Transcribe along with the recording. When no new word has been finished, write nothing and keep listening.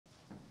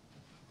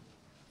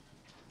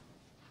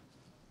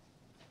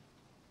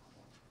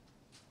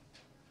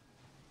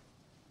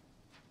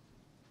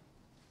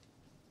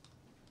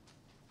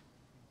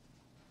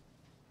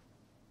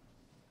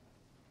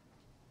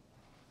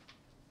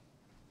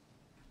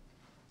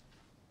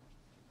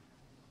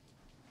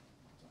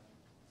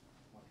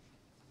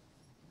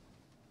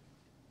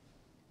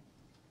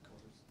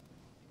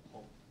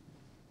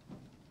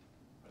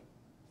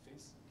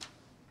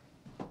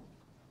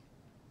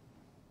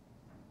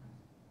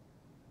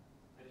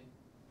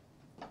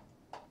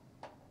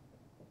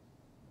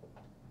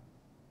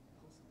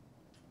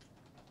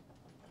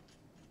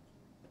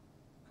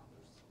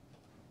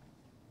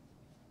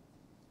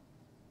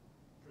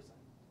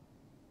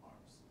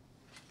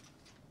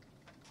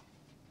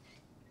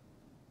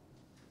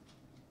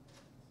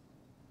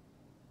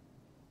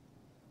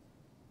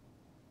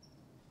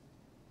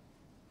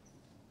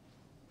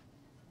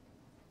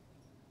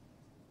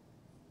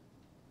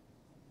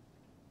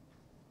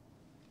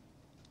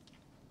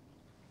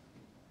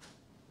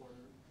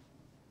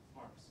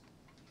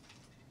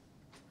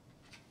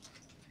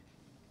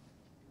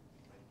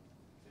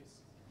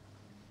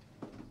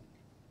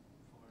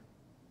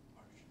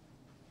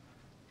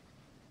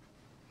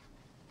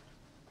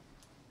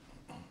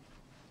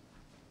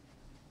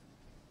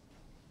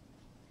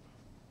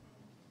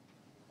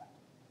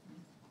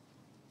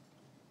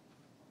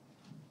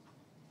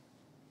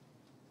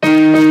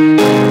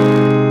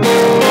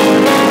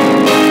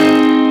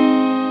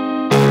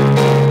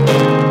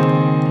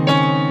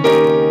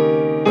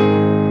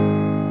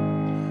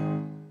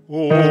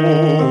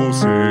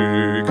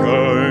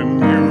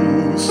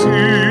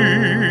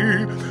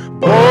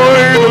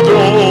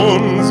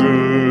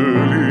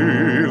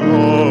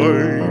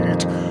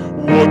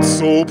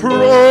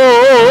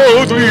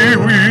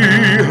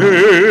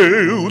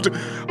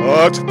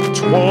at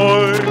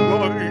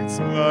twilight's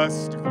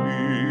last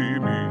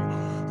gleaming,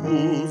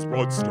 whose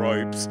broad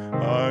stripes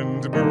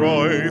and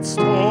bright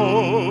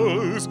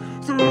stars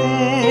through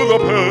the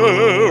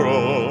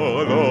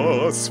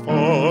perilous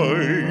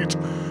fight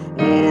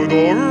o'er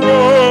the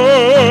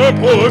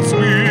ramparts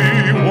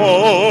we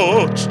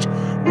watched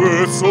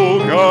were so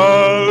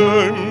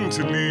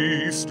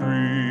gallantly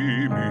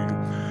streaming,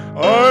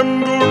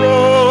 and the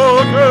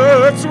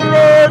rocket's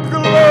red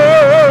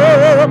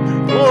glare,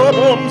 the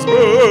bombs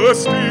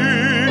bursting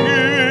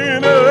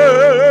in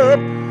air,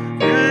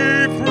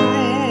 gave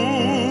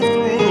proof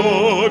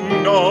through the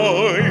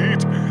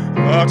night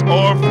that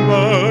our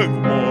flag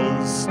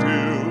was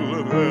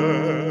still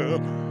there.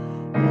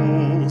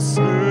 Oh,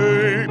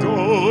 say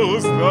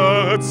does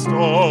that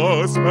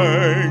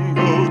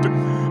star-spangled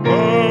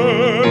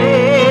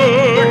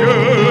banner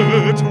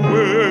yet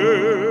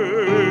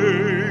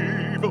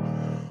wave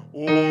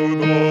o'er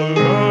the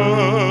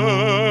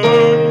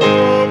land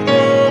of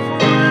the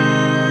free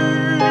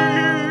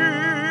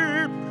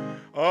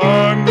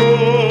and the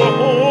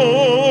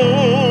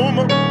home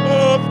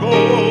of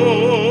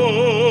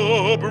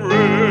the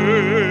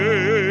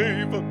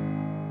brave?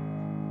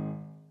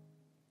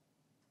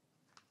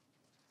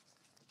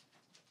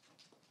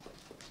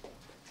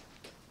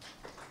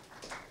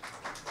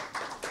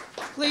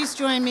 Please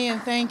join me in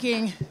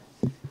thanking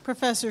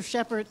Professor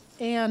Shepard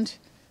and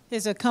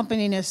his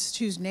accompanist,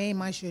 whose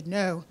name I should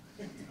know.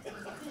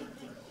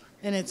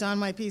 And it's on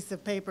my piece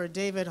of paper,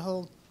 David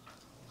Holkbor.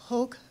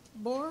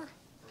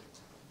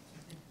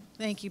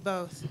 Thank you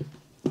both.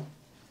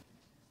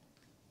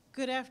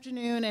 Good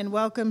afternoon and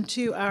welcome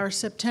to our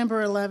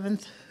September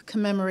 11th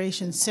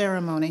commemoration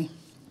ceremony.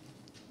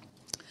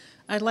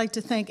 I'd like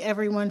to thank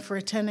everyone for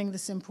attending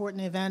this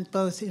important event,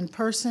 both in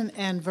person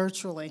and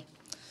virtually.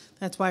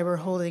 That's why we're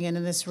holding it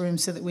in this room,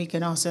 so that we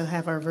can also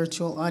have our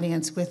virtual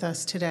audience with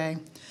us today.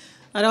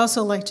 I'd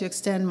also like to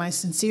extend my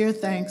sincere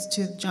thanks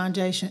to John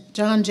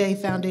Jay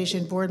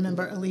Foundation board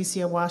member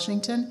Alicia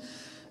Washington,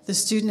 the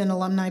student and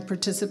alumni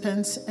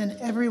participants, and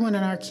everyone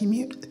in our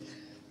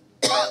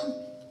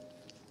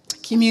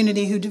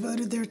community who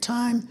devoted their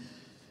time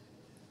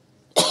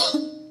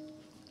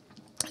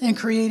and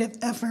creative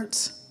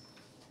efforts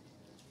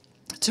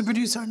to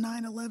produce our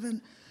 9/11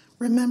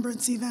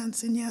 remembrance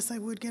events. And yes, I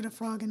would get a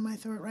frog in my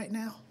throat right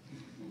now.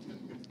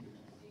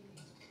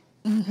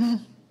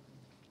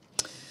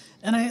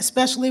 And I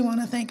especially want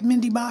to thank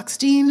Mindy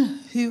Bockstein,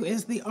 who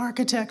is the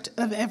architect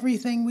of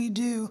everything we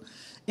do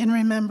in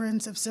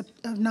remembrance of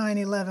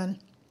 9/11.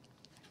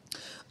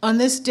 On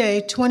this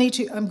day,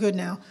 22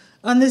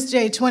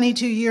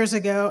 years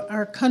ago,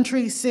 our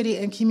country, city,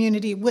 and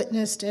community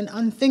witnessed an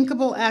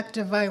unthinkable act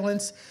of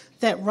violence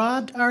that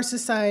robbed our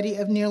society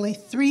of nearly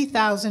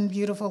 3,000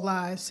 beautiful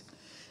lives.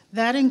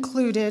 That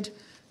included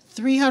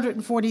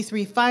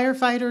 343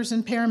 firefighters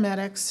and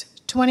paramedics,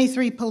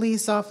 23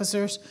 police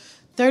officers,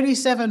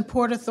 37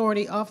 Port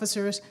Authority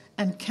officers,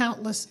 and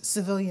countless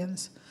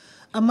civilians.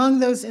 Among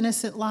those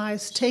innocent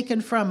lives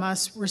taken from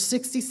us were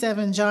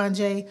 67 John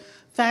Jay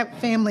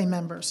family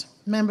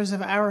members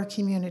of our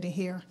community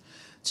here.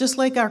 Just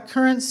like our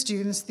current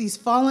students, these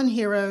fallen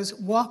heroes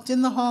walked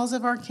in the halls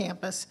of our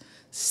campus,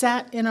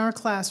 sat in our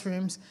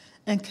classrooms,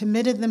 and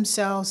committed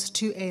themselves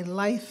to a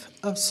life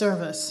of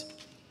service.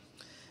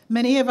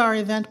 Many of our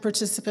event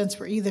participants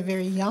were either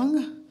very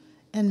young,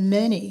 and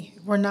many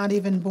were not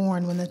even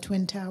born when the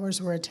Twin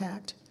Towers were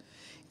attacked.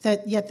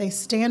 Yet they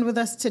stand with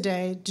us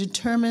today,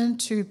 determined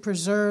to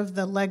preserve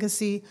the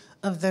legacy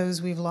of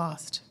those we've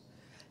lost.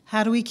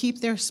 How do we keep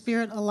their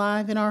spirit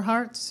alive in our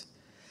hearts?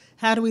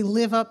 How do we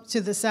live up to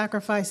the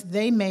sacrifice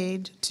they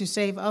made to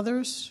save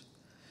others?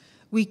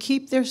 We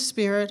keep their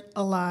spirit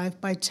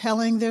alive by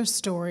telling their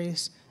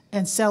stories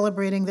and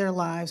celebrating their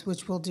lives,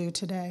 which we'll do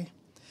today.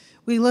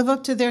 We live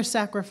up to their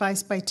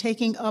sacrifice by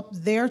taking up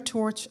their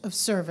torch of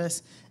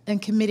service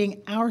and committing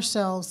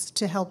ourselves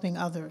to helping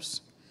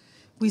others.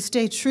 We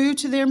stay true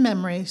to their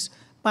memories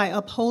by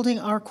upholding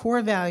our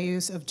core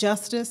values of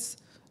justice,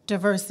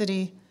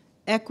 diversity,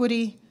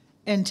 equity,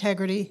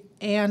 integrity,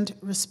 and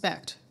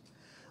respect,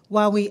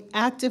 while we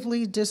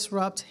actively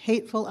disrupt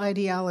hateful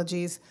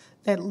ideologies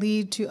that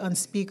lead to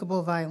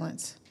unspeakable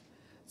violence.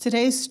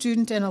 Today's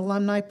student and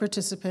alumni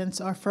participants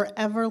are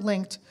forever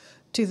linked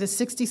to the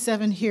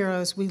 67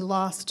 heroes we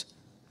lost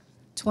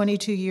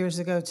 22 years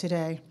ago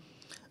today,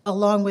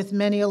 along with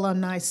many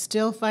alumni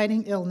still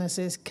fighting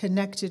illnesses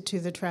connected to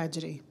the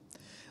tragedy.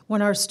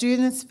 When our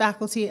students,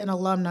 faculty, and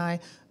alumni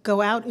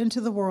go out into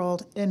the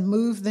world and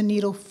move the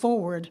needle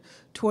forward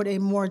toward a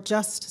more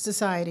just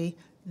society,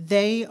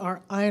 they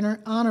are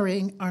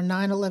honoring our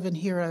 9/11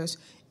 heroes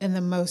in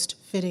the most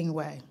fitting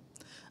way.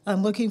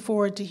 I'm looking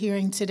forward to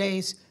hearing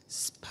today's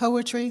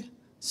poetry,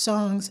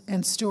 songs,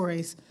 and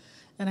stories,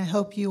 and I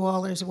hope you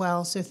all as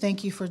well. So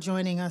thank you for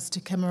joining us to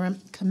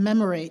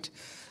commemorate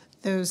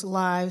those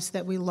lives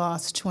that we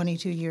lost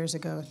 22 years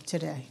ago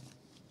today.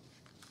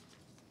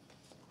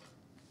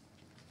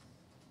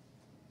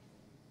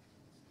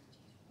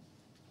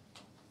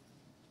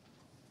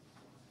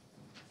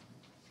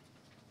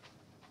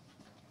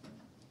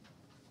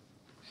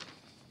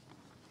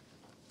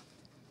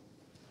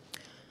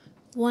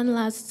 One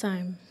last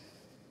time.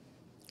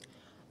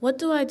 What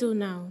do I do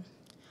now?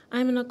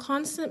 I'm in a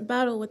constant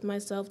battle with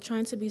myself,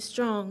 trying to be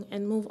strong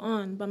and move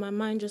on, but my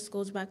mind just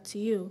goes back to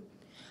you.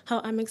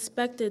 How I'm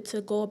expected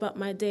to go about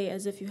my day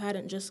as if you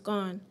hadn't just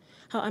gone.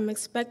 How I'm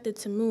expected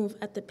to move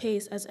at the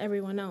pace as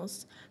everyone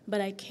else, but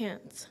I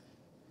can't.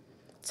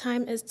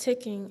 Time is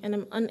ticking and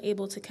I'm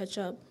unable to catch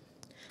up.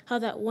 How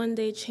that one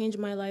day changed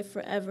my life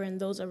forever and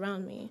those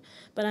around me,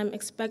 but I'm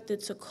expected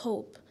to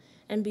cope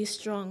and be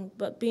strong,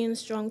 but being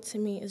strong to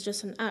me is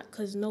just an act,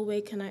 because no way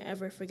can I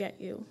ever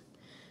forget you.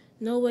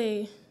 No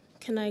way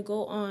can I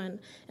go on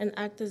and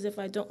act as if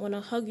I don't want to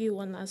hug you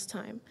one last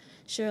time,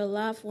 share a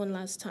laugh one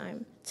last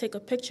time, take a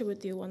picture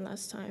with you one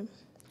last time.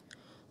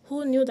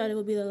 Who knew that it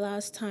would be the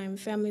last time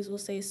families will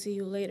say see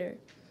you later,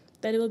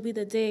 that it would be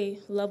the day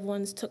loved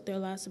ones took their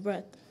last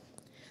breath,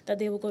 that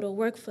they will go to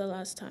work for the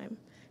last time,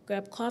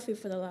 grab coffee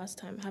for the last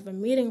time, have a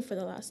meeting for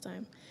the last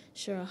time,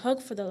 share a hug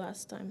for the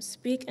last time,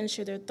 speak and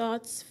share their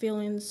thoughts,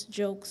 feelings,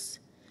 jokes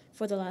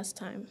for the last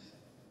time.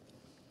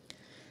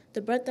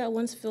 The breath that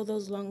once filled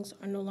those lungs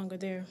are no longer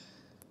there.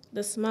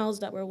 The smiles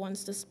that were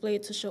once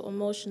displayed to show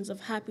emotions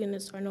of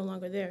happiness are no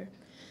longer there,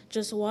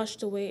 just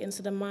washed away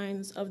into the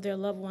minds of their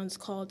loved ones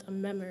called a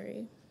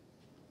memory.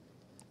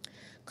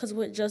 Because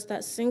with just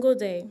that single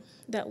day,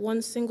 that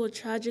one single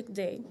tragic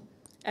day,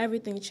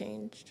 everything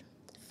changed.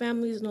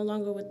 Families no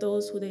longer with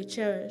those who they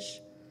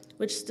cherish,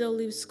 which still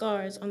leaves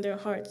scars on their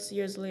hearts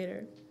years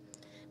later.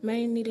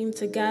 Many needing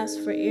to gasp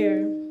for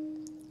air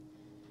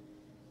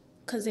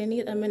because they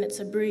need a minute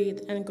to breathe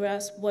and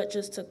grasp what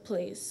just took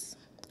place,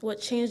 what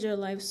changed their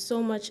lives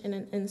so much in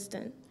an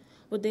instant,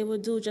 what they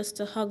would do just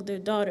to hug their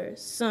daughter,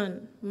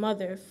 son,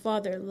 mother,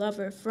 father,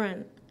 lover,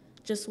 friend,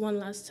 just one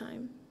last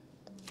time.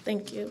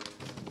 Thank you.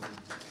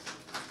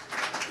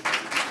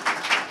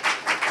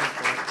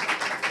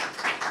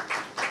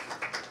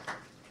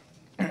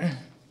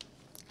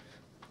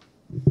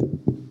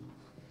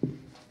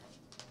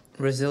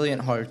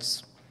 Resilient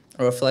Hearts,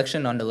 a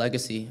reflection on the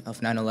legacy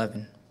of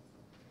 9/11.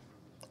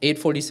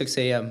 8:46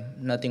 a.m.,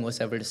 nothing was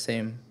ever the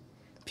same.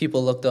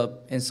 People looked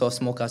up and saw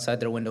smoke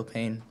outside their window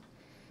pane.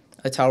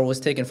 A tower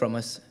was taken from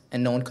us,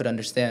 and no one could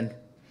understand.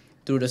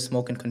 Through the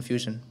smoke and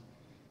confusion,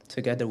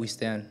 together we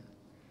stand.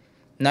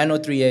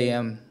 9:03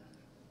 a.m.,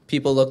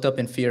 people looked up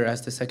in fear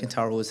as the second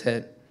tower was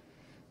hit.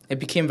 It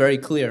became very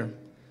clear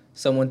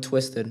someone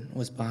twisted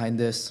was behind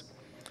this.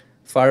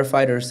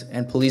 Firefighters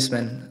and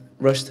policemen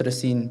rushed to the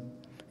scene,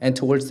 and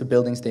towards the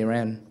buildings they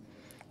ran,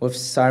 with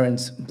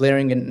sirens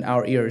blaring in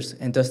our ears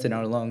and dust in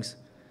our lungs.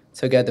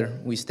 Together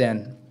we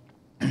stand.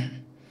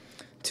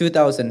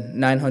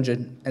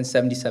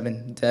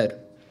 2,977 dead.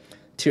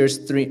 Tears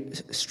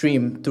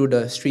stream through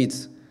the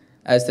streets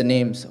as the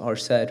names are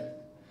said.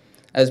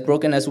 As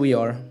broken as we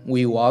are,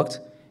 we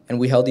walked and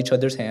we held each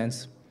other's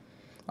hands.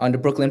 On the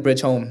Brooklyn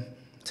Bridge home,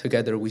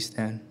 together we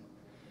stand.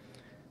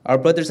 Our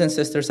brothers and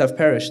sisters have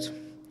perished.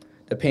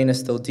 The pain is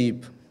still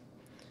deep.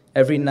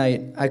 Every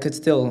night, I could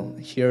still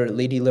hear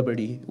Lady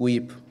Liberty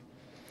weep.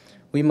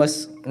 We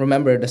must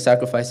remember the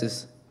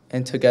sacrifices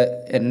and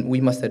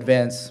we must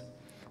advance.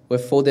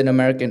 With folded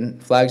American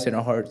flags in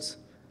our hearts,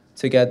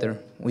 together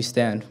we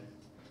stand.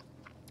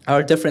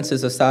 Our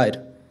differences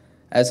aside,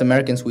 as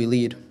Americans we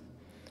lead.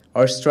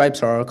 Our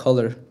stripes are our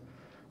color,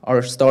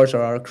 our stars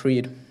are our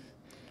creed.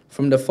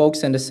 From the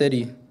folks in the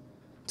city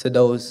to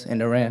those in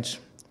the ranch,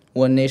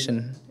 one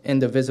nation,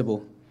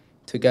 indivisible,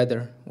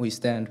 together we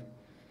stand.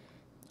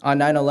 On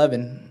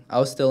 9/11, I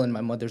was still in my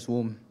mother's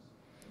womb.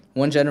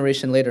 One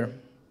generation later,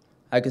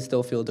 I could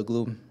still feel the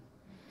gloom.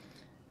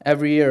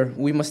 Every year,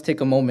 we must take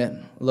a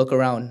moment, look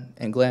around,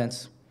 and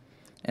glance,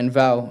 and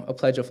vow a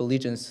pledge of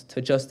allegiance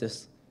to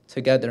justice.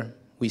 Together,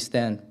 we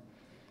stand.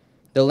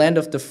 The land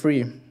of the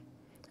free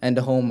and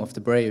the home of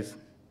the brave.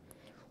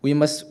 We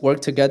must work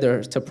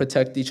together to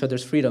protect each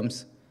other's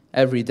freedoms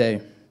every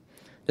day.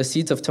 The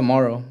seeds of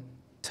tomorrow,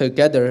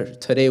 together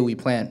today we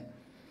plant,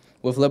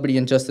 with liberty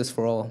and justice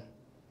for all.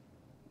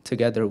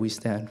 Together we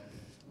stand.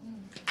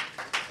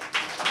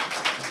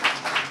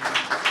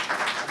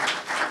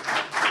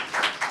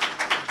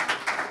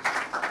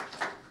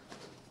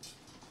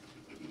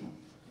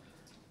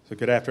 So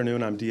good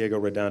afternoon, I'm Diego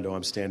Redondo.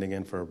 I'm standing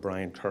in for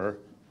Brian Kerr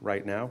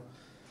right now.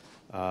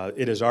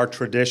 It is our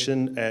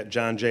tradition at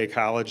John Jay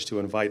College to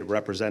invite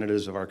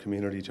representatives of our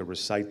community to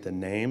recite the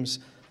names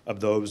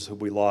of those who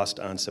we lost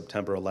on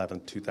September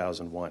 11,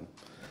 2001.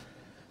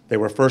 They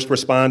were first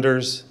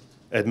responders,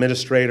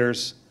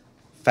 administrators,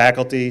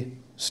 faculty,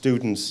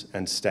 students,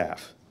 and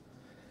staff.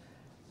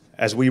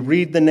 As we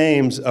read the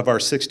names of our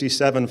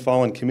 67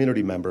 fallen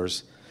community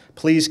members,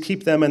 please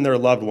keep them and their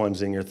loved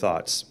ones in your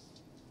thoughts.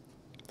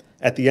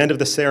 At the end of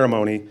the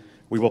ceremony,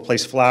 we will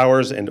place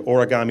flowers and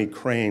origami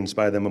cranes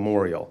by the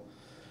memorial.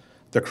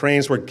 The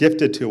cranes were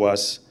gifted to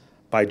us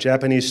by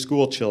Japanese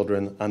school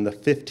children on the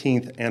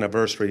 15th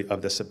anniversary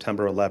of the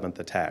September 11th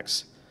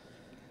attacks.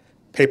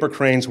 Paper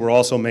cranes were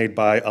also made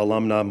by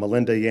alumna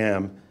Melinda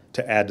Yam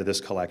to add to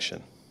this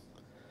collection.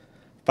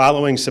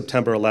 Following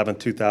September 11,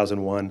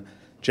 2001,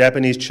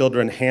 Japanese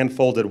children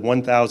hand-folded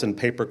 1,000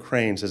 paper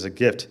cranes as a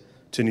gift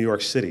to New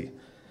York City.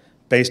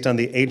 based on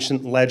the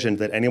ancient legend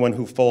that anyone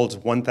who folds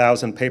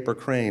 1,000 paper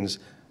cranes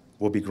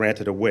will be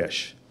granted a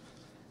wish.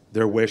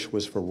 Their wish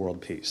was for world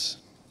peace.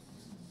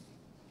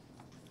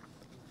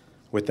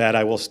 With that,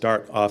 I will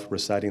start off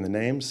reciting the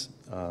names,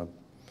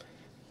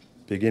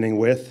 beginning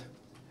with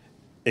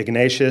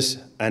Ignatius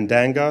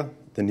Andanga,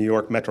 the New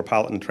York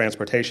Metropolitan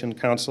Transportation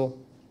Council;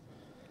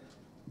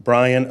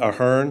 Brian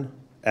Ahern,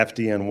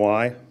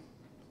 FDNY;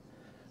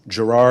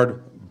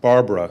 Gerard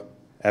Barbara,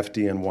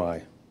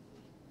 FDNY;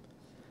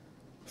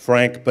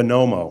 Frank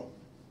Bonomo,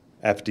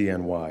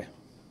 FDNY;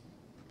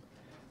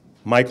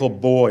 Michael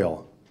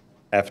Boyle,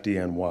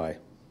 FDNY;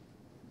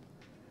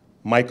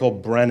 Michael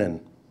Brennan,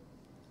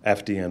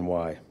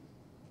 FDNY;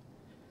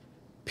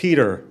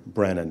 Peter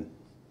Brennan,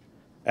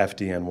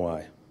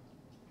 FDNY;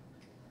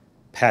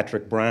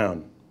 Patrick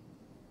Brown,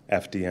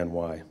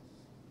 FDNY;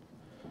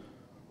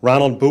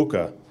 Ronald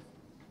Bucca,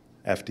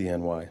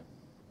 FDNY;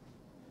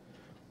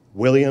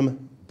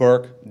 William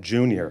Burke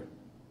Jr.,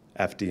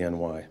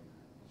 FDNY;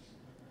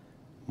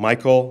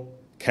 Michael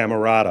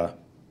Camerata,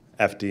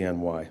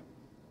 FDNY;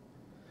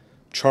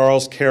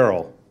 Charles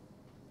Carroll,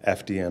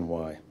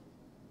 FDNY;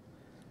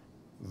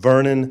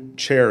 Vernon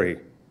Cherry,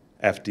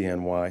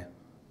 FDNY;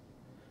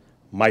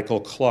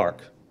 Michael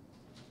Clark,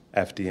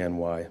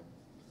 FDNY;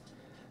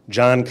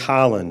 John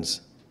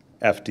Collins,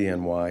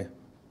 FDNY;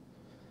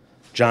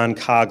 John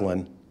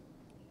Coughlin,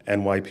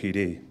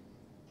 NYPD;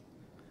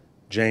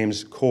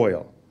 James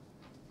Coyle,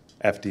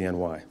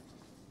 FDNY.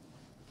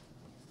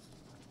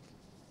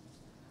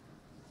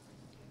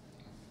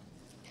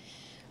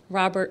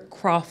 Robert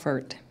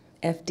Crawford,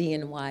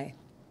 FDNY.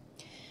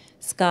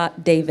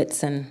 Scott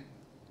Davidson,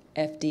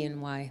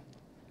 FDNY.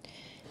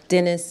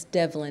 Dennis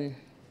Devlin,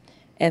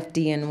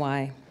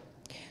 FDNY.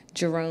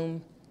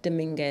 Jerome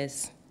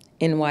Dominguez,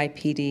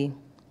 NYPD.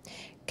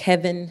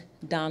 Kevin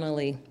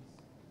Donnelly,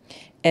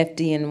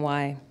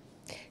 FDNY.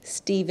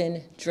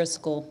 Stephen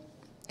Driscoll,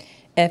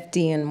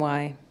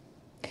 FDNY.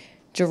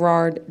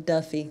 Gerard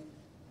Duffy,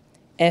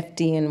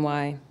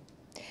 FDNY.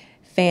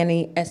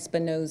 Fanny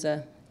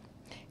Espinoza,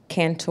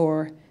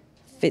 Cantor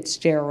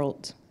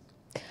Fitzgerald.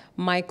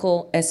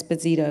 Michael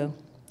Esposito,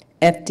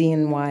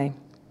 FDNY.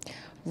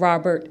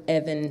 Robert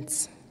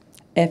Evans,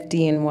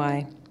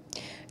 FDNY.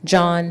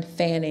 John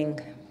Fanning,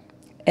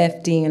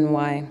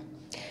 FDNY.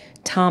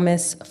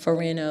 Thomas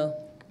Farino,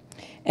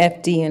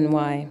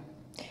 FDNY.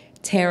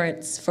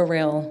 Terrence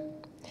Farrell,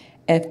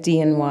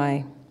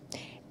 FDNY.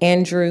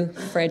 Andrew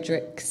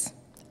Fredericks,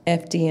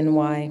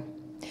 FDNY.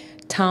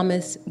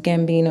 Thomas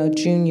Gambino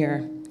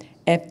Jr.,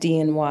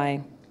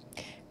 FDNY.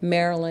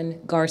 Marilyn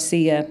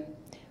Garcia,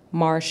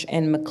 Marsh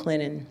and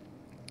McLennan.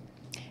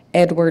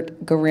 Edward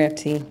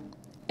Garetti,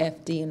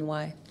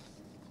 FDNY.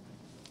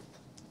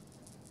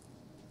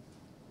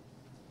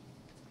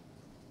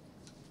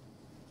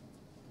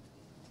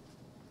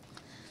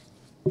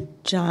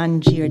 John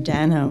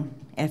Giordano,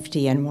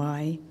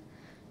 FDNY.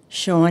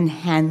 Sean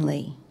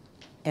Hanley,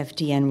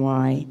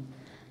 FDNY.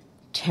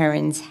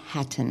 Terrence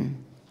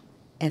Hatton,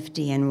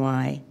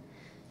 FDNY.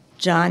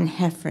 John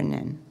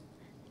Heffernan,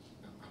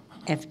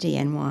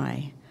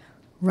 FDNY.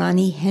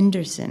 Ronnie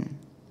Henderson,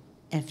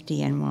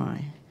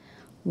 FDNY.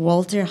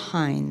 Walter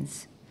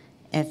Hines,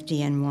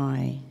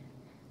 FDNY.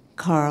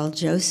 Carl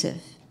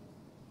Joseph,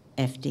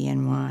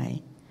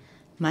 FDNY.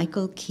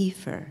 Michael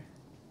Kiefer,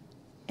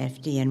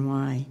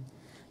 FDNY.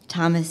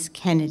 Thomas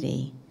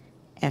Kennedy,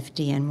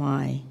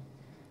 FDNY.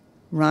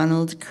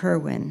 Ronald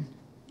Kerwin,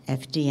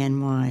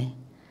 FDNY.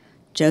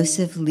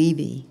 Joseph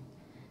Levy,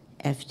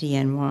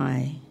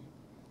 FDNY.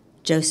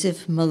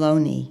 Joseph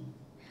Maloney,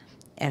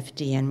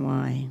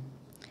 FDNY.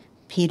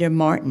 Peter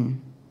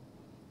Martin,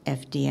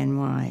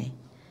 FDNY.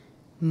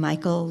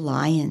 Michael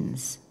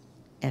Lyons,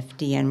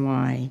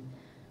 FDNY.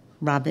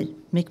 Robert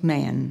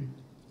McMahon,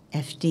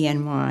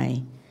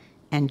 FDNY.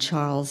 And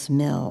Charles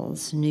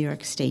Mills, New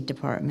York State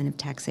Department of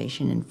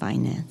Taxation and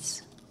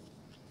Finance.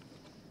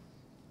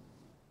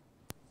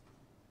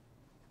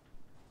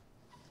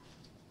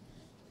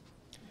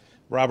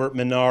 Robert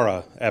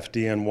Minara,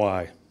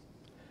 FDNY.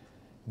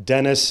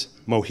 Dennis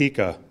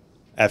Mojica,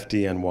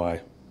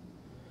 FDNY.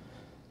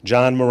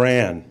 John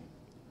Moran,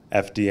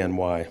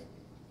 FDNY.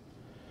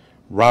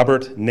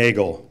 Robert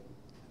Nagel,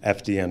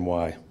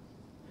 FDNY.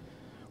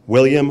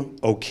 William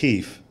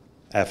O'Keefe,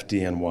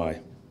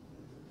 FDNY.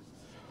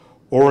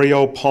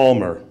 Oreo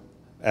Palmer,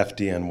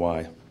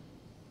 FDNY.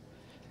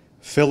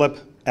 Philip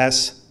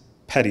S.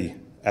 Petty,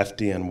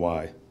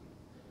 FDNY.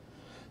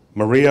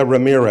 Maria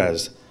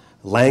Ramirez,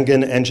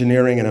 Langen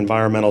Engineering and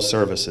Environmental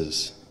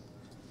Services.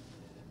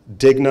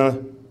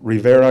 Digna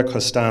Rivera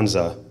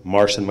Costanza,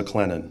 Marsh and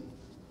McLennan.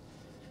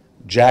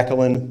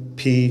 Jacqueline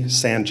P.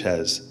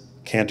 Sanchez,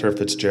 Cantor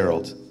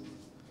Fitzgerald.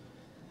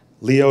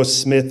 Leo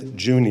Smith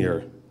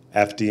Jr.,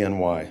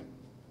 FDNY.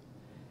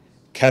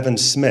 Kevin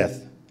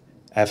Smith,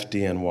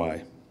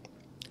 FDNY.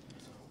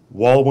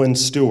 Walwyn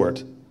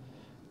Stewart,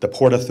 the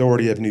Port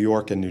Authority of New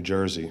York and New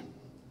Jersey.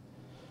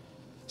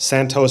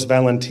 Santos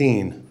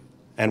Valentin,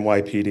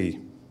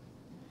 NYPD.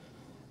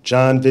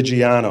 John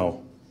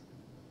Vigiano,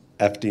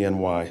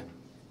 FDNY.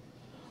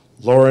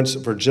 Lawrence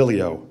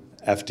Virgilio,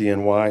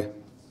 FDNY.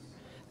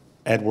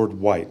 Edward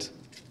White,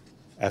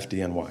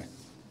 FDNY.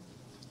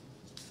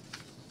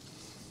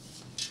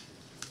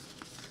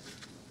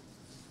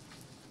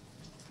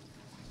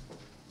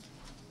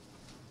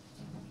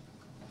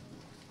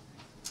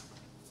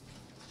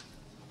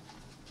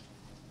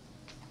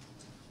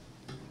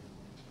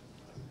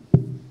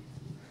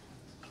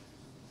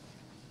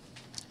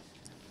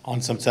 On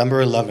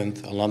September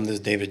 11th, alumnus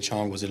David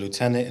Chong was a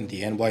lieutenant in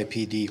the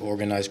NYPD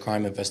Organized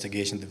Crime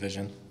Investigation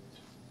Division.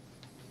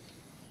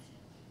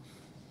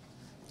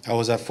 I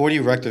was at 40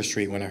 Rector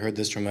Street when I heard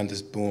this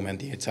tremendous boom and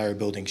the entire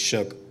building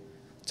shook.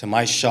 To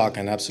my shock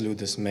and absolute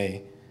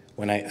dismay,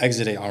 when I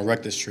exited on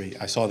Rector Street,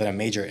 I saw that a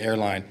major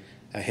airline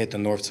had hit the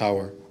North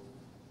Tower.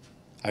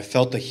 I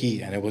felt the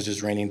heat and it was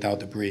just raining down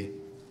debris.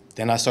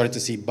 Then I started to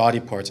see body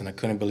parts and I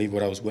couldn't believe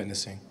what I was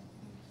witnessing.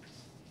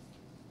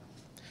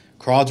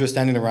 Crowds were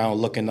standing around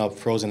looking up,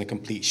 frozen in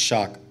complete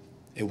shock.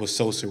 It was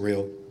so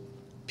surreal.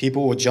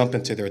 People would jump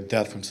into their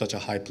death from such a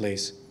high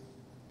place.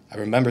 I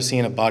remember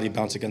seeing a body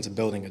bounce against a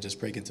building and just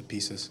break into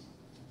pieces.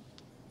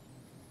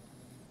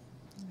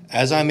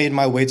 As I made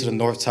my way to the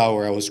North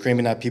Tower, I was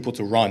screaming at people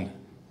to run.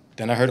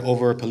 Then I heard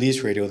over a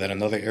police radio that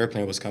another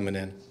airplane was coming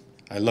in.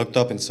 I looked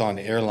up and saw an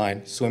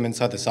airline swim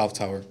inside the South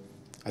Tower.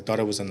 I thought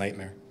it was a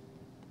nightmare.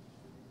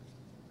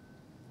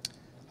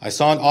 I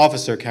saw an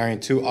officer carrying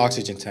 2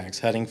 oxygen tanks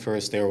heading for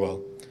a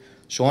stairwell.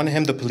 Showing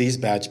him the police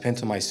badge pinned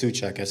to my suit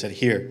jacket, I said,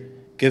 "Here,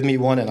 give me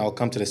one and I'll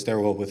come to the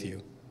stairwell with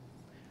you."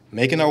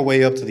 Making our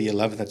way up to the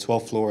 11th and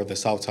 12th floor of the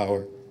South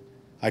Tower,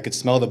 I could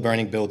smell the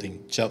burning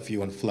building, jet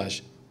fuel and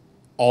flesh.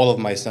 All of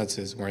my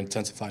senses were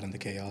intensified in the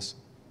chaos.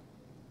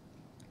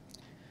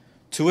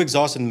 2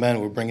 exhausted men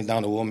were bringing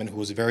down a woman who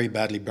was very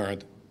badly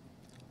burned.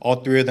 All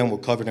 3 of them were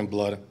covered in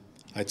blood.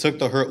 I took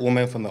the hurt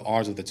woman from the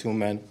arms of the 2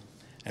 men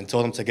and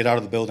told them to get out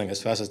of the building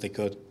as fast as they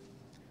could.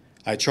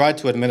 I tried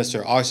to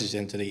administer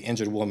oxygen to the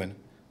injured woman,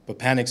 but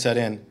panic set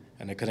in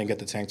and I couldn't get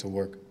the tank to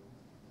work.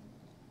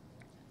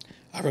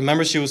 I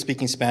remember she was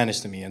speaking Spanish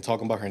to me and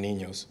talking about her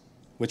niños,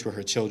 which were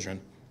her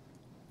children.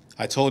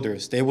 I told her,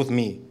 "Stay with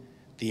me.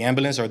 The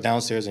ambulance are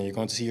downstairs and you're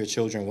going to see your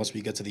children once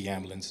we get to the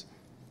ambulance."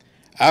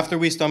 After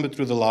we stumbled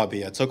through the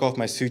lobby, I took off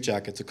my suit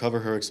jacket to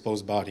cover her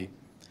exposed body.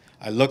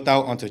 I looked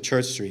out onto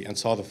Church Street and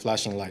saw the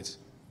flashing lights.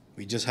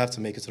 We just have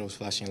to make it to those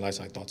flashing lights,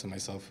 I thought to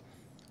myself.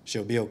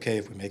 She'll be okay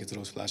if we make it to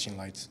those flashing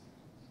lights.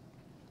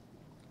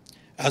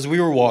 As we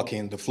were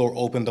walking, the floor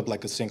opened up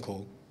like a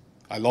sinkhole.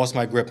 I lost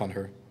my grip on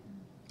her.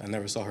 I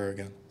never saw her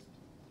again.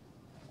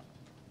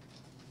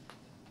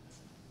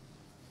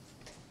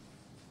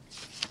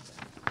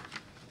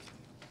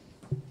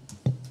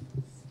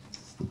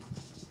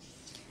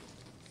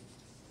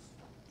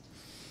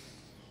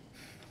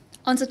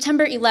 On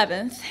September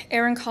 11th,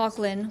 Erin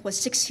Coughlin was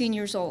 16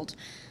 years old.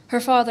 Her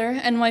father,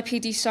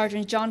 NYPD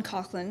Sergeant John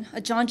Coughlin, a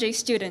John Jay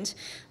student,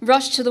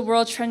 rushed to the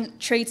World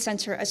Trade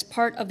Center as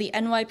part of the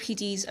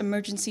NYPD's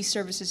Emergency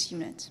Services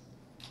Unit.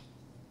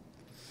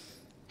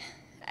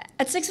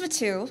 At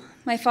 6'2",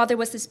 my father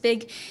was this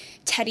big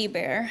teddy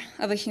bear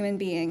of a human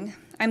being.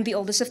 I'm the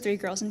oldest of 3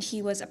 girls, and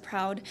he was a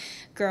proud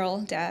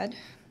girl dad.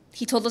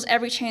 He told us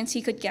every chance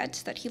he could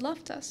get that he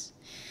loved us.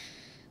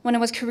 When it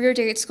was career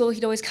day at school,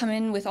 he'd always come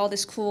in with all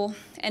this cool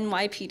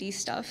NYPD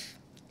stuff.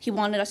 He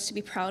wanted us to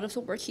be proud of the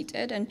work he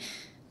did, and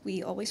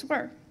we always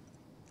were.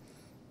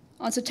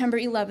 On September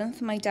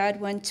 11th, my dad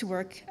went to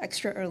work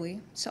extra early,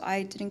 so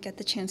I didn't get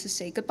the chance to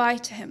say goodbye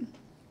to him.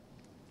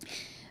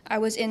 I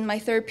was in my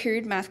 3rd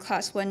period math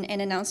class when an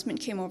announcement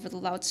came over the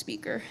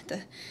loudspeaker.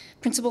 The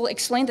principal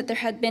explained that there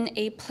had been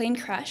a plane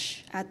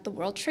crash at the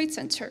World Trade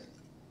Center.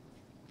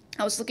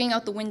 I was looking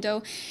out the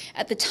window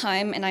at the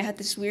time, and I had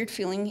this weird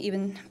feeling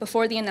even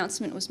before the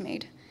announcement was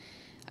made.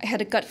 I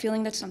had a gut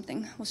feeling that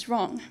something was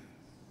wrong.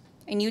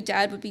 I knew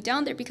Dad would be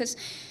down there because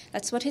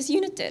that's what his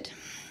unit did.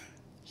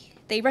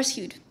 They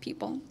rescued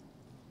people.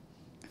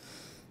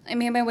 I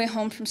made my way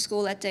home from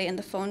school that day, and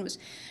the phone was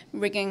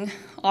ringing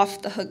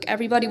off the hook.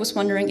 Everybody was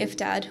wondering if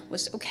Dad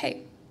was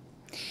okay.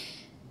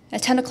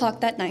 At 10 o'clock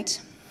that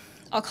night,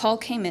 a call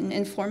came in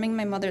informing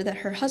my mother that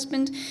her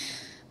husband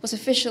was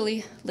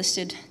officially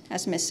listed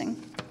as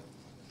missing.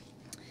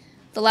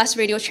 The last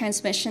radio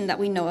transmission that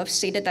we know of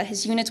stated that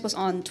his unit was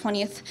on the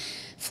 20th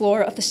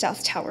floor of the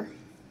South Tower.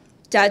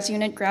 Dad's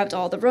unit grabbed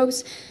all the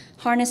ropes,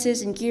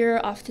 harnesses, and gear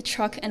off the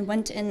truck and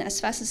went in as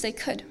fast as they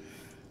could.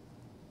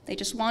 They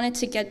just wanted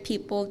to get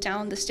people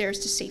down the stairs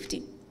to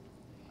safety.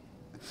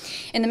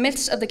 In the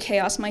midst of the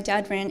chaos, my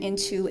dad ran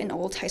into an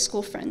old high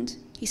school friend.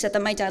 He said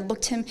that my dad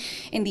looked him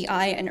in the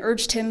eye and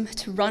urged him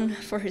to run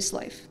for his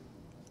life.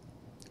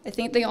 I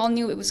think they all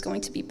knew it was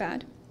going to be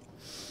bad.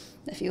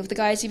 A few of the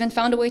guys even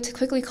found a way to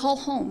quickly call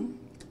home.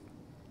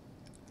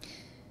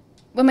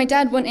 When my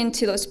dad went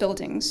into those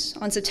buildings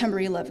on September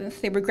 11th,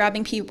 they were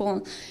grabbing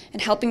people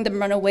and helping them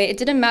run away. It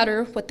didn't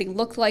matter what they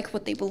looked like,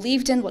 what they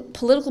believed in, what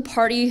political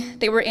party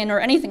they were in, or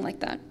anything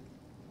like that.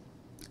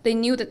 They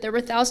knew that there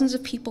were thousands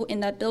of people in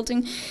that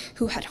building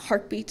who had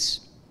heartbeats,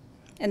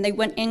 and they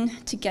went in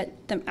to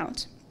get them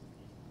out.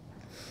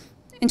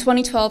 In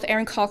 2012,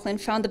 Erin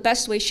Coughlin found the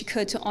best way she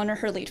could to honor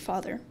her late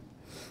father.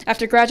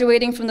 After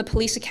graduating from the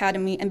police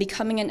academy and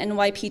becoming an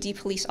NYPD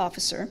police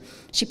officer,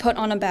 she put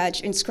on a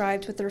badge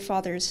inscribed with her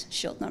father's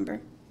shield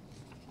number.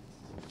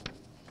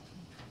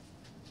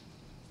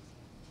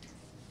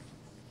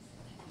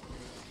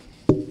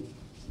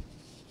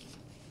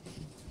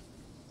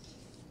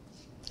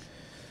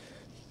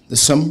 The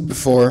summer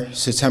before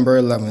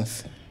September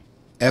 11th,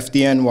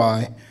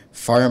 FDNY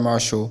Fire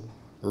Marshal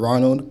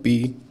Ronald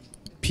B.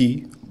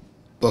 P.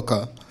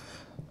 Booker,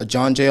 a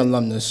John Jay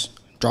alumnus,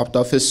 dropped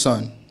off his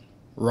son,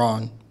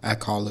 Ron, at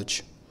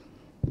college.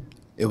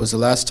 It was the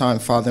last time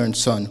father and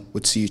son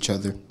would see each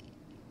other.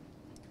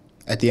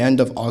 At the end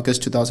of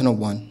August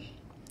 2001,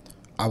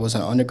 I was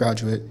an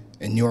undergraduate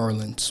in New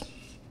Orleans.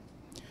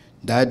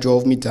 Dad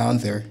drove me down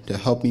there to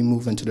help me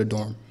move into the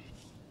dorm.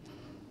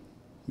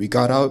 We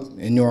got out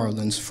in New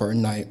Orleans for a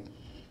night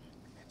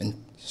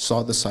and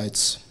saw the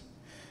sights.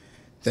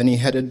 Then he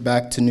headed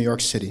back to New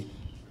York City.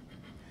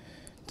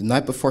 The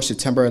night before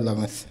September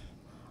 11th,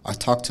 I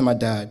talked to my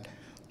dad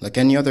like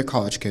any other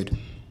college kid.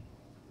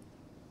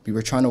 We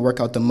were trying to work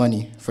out the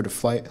money for the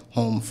flight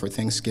home for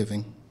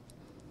Thanksgiving.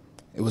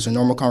 It was a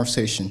normal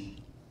conversation.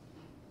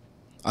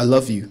 I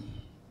love you.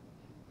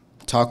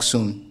 Talk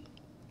soon.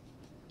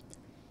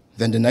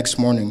 Then the next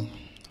morning,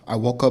 I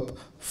woke up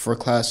for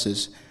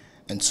classes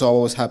and saw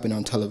what was happening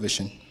on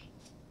television.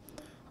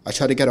 I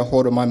tried to get a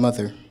hold of my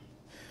mother,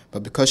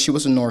 but because she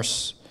was a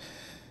nurse,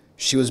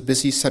 she was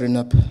busy setting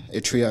up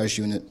a triage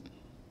unit.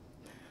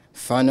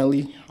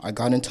 Finally, I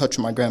got in touch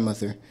with my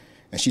grandmother,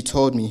 and she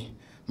told me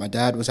my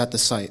dad was at the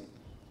site.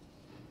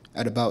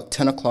 At about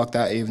 10 o'clock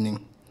that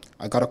evening,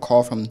 I got a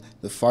call from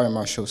the fire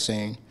marshal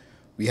saying,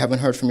 "We haven't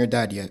heard from your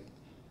dad yet.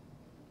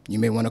 You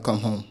may want to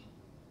come home."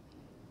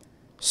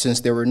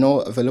 Since there were no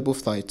available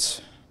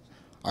flights,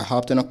 I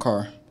hopped in a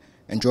car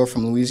and drove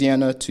from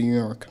Louisiana to New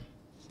York.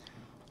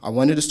 I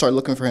wanted to start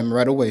looking for him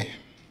right away.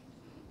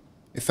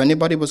 If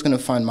anybody was going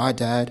to find my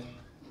dad,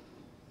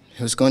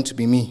 it was going to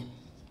be me.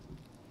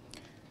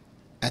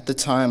 At the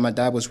time, my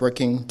dad was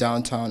working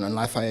downtown on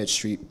Lafayette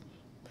Street.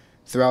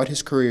 Throughout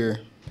his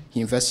career,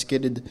 he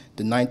investigated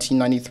the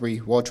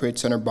 1993 World Trade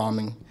Center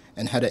bombing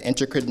and had an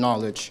intricate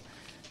knowledge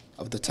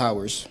of the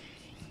towers.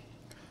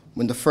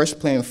 When the first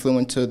plane flew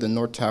into the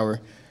North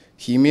Tower,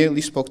 he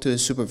immediately spoke to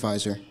his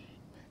supervisor,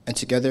 and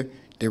together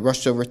they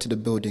rushed over to the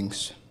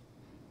buildings.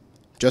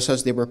 Just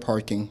as they were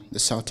parking, the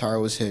South Tower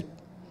was hit.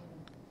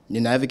 They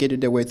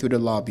navigated their way through the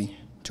lobby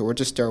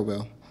towards a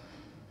stairwell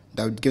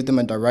that would give them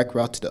a direct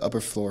route to the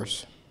upper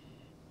floors.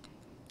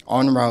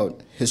 En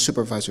route, his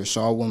supervisor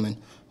saw a woman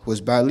who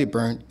was badly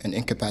burnt and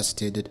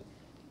incapacitated,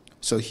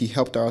 so he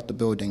helped her out the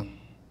building.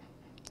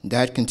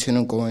 Dad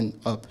continued going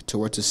up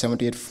towards the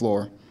 78th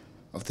floor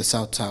of the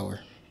South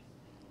Tower.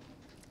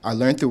 I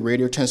learned through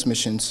radio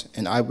transmissions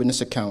and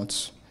eyewitness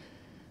accounts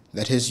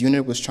that his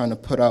unit was trying to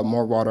put out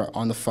more water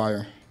on the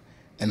fire,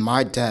 and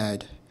my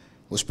dad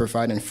was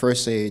providing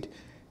first aid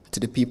to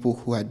the people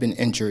who had been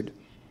injured.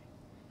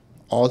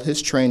 All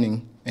his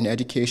training and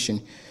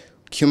education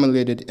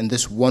accumulated in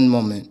this one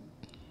moment.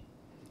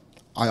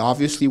 I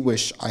obviously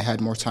wish I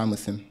had more time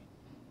with him,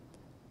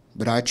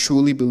 but I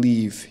truly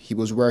believe he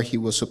was where he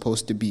was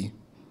supposed to be,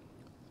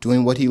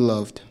 doing what he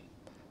loved.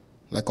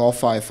 Like all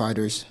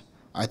firefighters,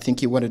 I think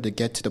he wanted to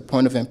get to the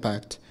point of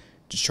impact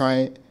to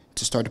try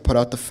to start to put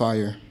out the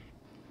fire,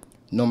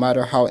 no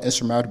matter how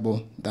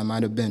insurmountable that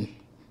might have been.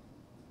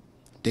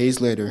 Days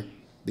later,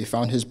 they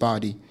found his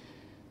body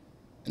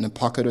in a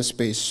pocket of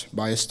space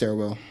by a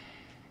stairwell.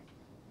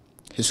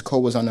 His coat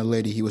was on the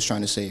lady he was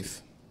trying to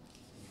save.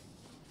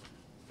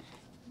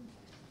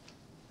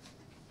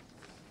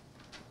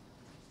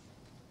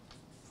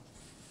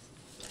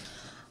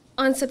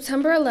 On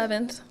September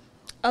 11th,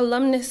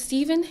 alumnus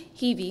Stephen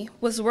Heavey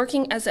was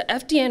working as a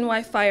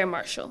FDNY fire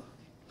marshal.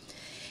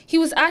 He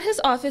was at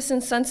his office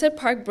in Sunset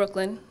Park,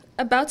 Brooklyn,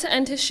 about to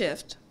end his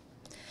shift,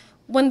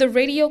 when the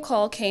radio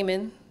call came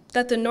in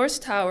that the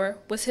North Tower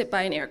was hit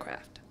by an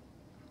aircraft.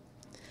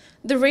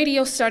 The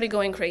radio started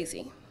going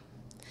crazy.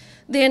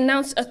 They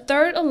announced a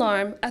third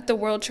alarm at the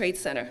World Trade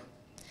Center,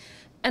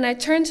 and I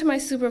turned to my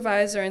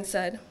supervisor and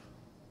said,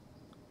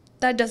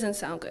 "That doesn't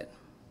sound good."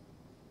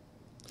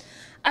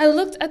 I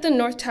looked at the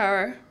North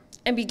Tower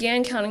and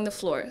began counting the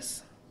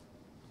floors.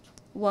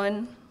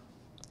 1,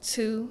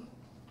 2,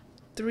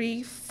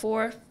 3,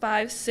 4,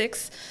 5,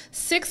 6.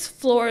 6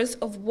 floors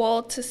of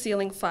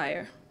wall-to-ceiling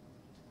fire.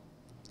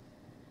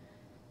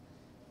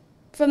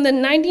 From the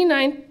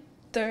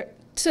 93rd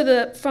to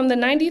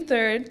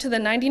the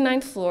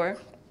 99th floor,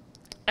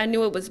 I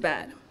knew it was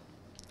bad.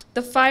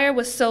 The fire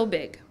was so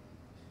big.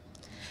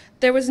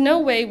 There was no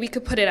way we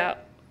could put it out.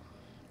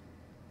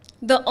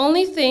 The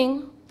only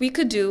thing we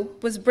could do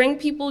was bring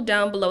people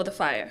down below the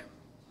fire.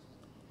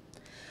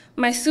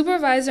 My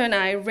supervisor and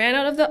I ran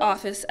out of the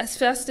office as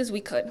fast as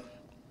we could,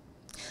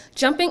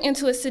 jumping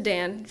into a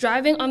sedan,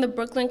 driving on the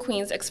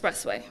Brooklyn-Queens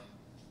Expressway.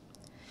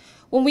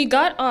 When we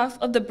got off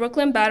of the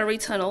Brooklyn Battery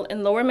Tunnel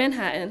in Lower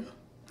Manhattan,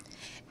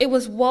 it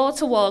was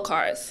wall-to-wall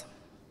cars.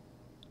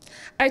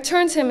 I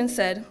turned to him and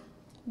said,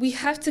 "We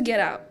have to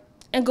get out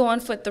and go on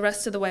foot the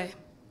rest of the way."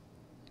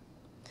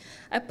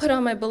 I put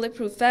on my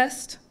bulletproof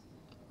vest,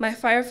 my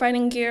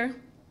firefighting gear,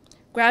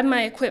 grabbed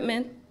my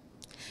equipment,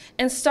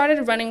 and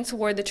started running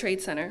toward the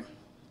Trade Center.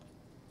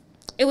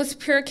 It was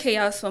pure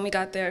chaos when we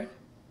got there.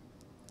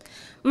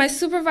 My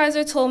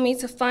supervisor told me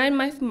to find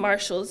my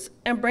marshals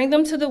and bring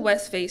them to the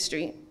West Bay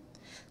Street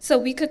so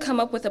we could come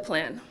up with a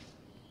plan.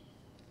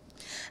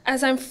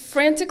 As I'm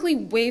frantically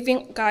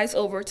waving guys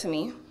over to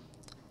me,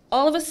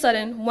 all of a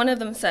sudden, one of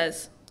them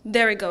says,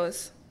 "There it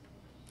goes."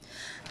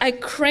 I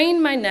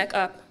craned my neck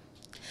up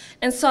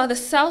and saw the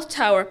South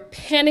Tower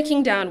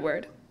panicking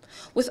downward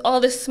with all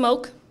this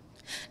smoke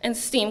and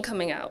steam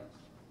coming out.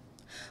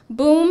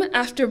 Boom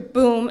after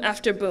boom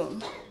after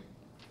boom.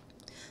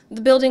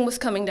 The building was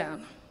coming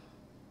down.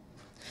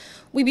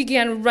 We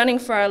began running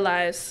for our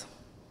lives.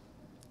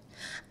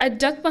 I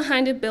ducked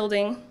behind a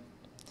building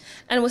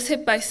and was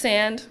hit by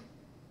sand,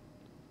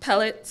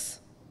 pellets,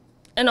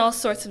 and all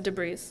sorts of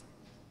debris.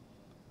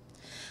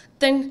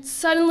 Then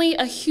suddenly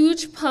a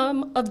huge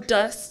plume of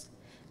dust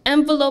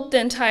enveloped the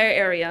entire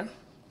area.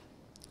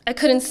 I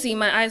couldn't see,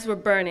 my eyes were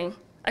burning.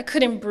 I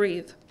couldn't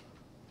breathe.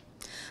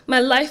 My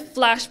life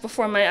flashed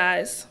before my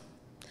eyes.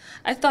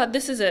 I thought,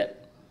 this is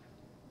it.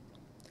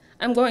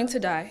 I'm going to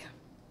die.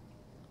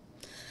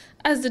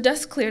 As the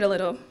dust cleared a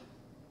little,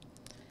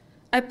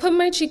 I put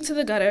my cheek to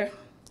the gutter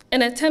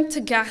in an attempt to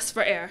gasp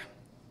for air.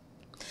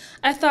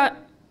 I thought,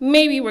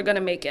 maybe we're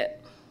gonna make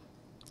it.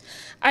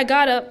 I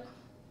got up,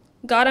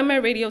 got on my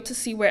radio to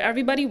see where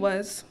everybody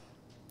was,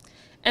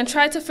 and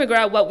tried to figure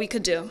out what we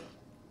could do.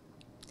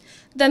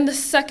 Then the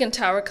second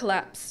tower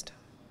collapsed.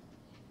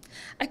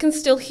 I can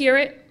still hear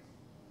it,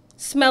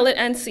 smell it,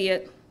 and see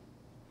it.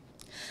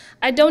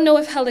 I don't know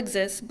if hell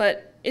exists,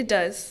 but it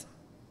does.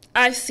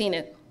 I've seen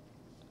it.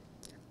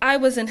 I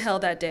was in hell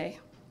that day.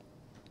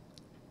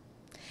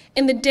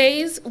 In the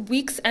days,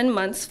 weeks, and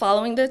months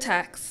following the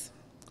attacks,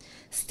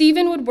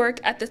 Stephen would work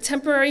at the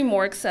temporary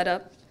morgue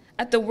setup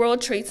at the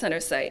World Trade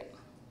Center site.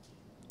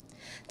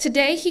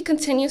 Today, he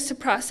continues to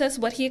process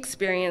what he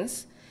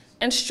experienced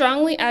and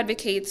strongly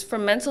advocates for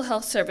mental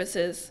health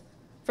services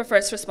for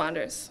first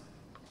responders.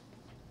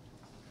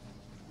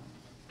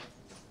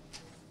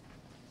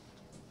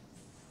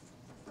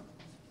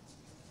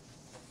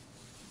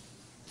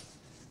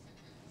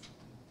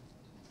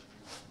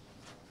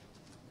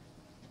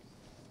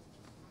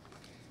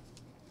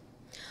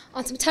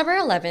 On September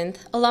 11th,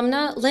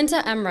 alumna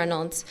Linda M.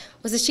 Reynolds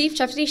was the Chief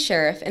Deputy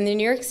Sheriff in the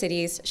New York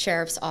City's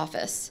Sheriff's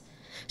Office.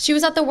 She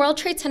was at the World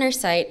Trade Center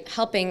site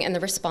helping in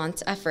the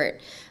response effort,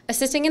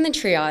 assisting in the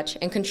triage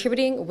and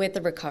contributing with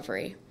the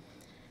recovery.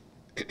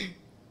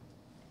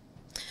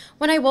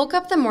 When I woke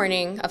up the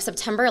morning of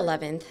September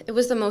 11th, it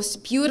was the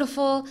most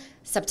beautiful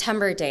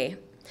September day.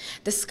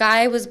 The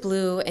sky was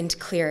blue and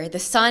clear, the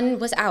sun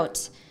was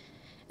out,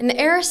 and the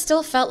air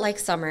still felt like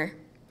summer.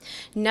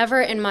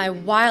 Never in my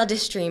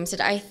wildest dreams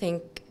did I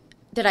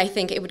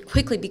think it would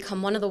quickly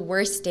become one of the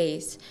worst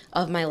days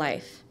of my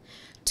life.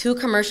 2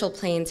 commercial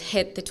planes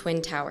hit the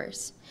Twin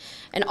Towers,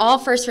 and all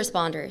first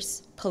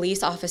responders,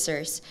 police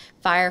officers,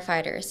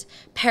 firefighters,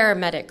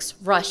 paramedics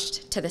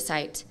rushed to the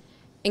site,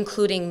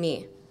 including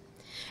me.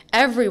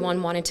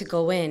 Everyone wanted to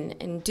go in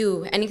and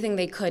do anything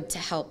they could to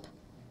help.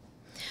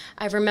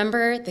 I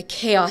remember the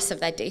chaos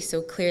of that day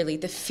so clearly,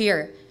 the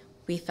fear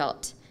we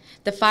felt.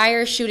 The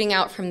fire shooting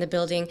out from the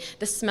building,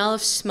 the smell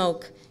of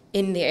smoke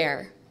in the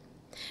air,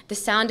 the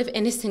sound of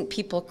innocent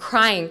people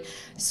crying,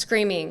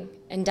 screaming,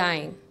 and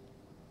dying.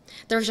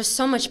 There was just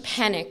so much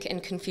panic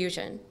and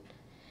confusion.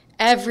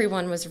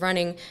 Everyone was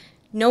running.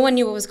 No one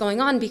knew what was going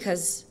on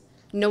because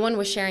no one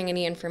was sharing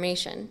any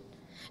information,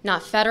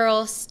 not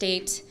federal,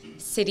 state,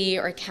 city,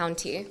 or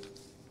county.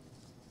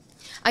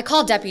 I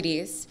called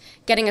deputies,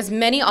 getting as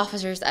many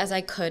officers as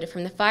I could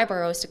from the 5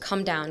 boroughs to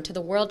come down to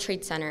the World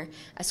Trade Center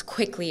as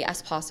quickly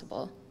as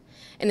possible.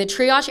 In the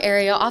triage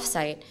area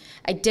off-site,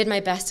 I did my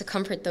best to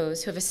comfort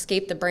those who have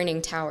escaped the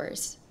burning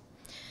towers.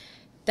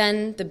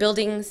 Then the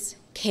buildings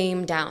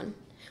came down.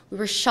 We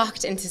were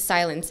shocked into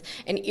silence,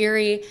 an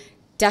eerie,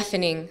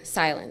 deafening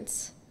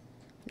silence.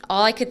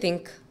 All I could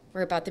think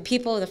were about the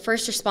people, the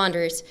first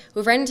responders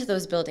who ran into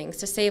those buildings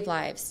to save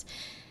lives,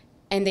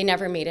 and they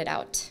never made it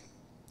out.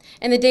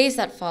 In the days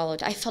that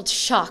followed, I felt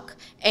shock,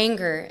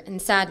 anger, and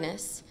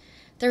sadness.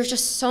 There was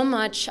just so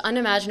much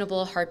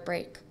unimaginable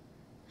heartbreak.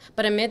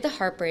 But amid the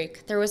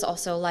heartbreak, there was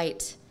also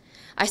light.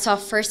 I saw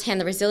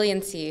firsthand the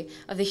resiliency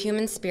of the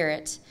human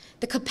spirit,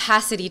 the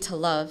capacity to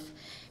love.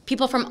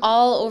 People from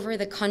all over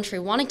the country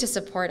wanting to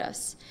support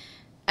us.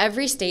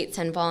 Every state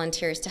sent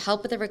volunteers to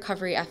help with the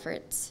recovery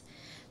efforts.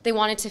 They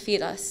wanted to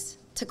feed us,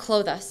 to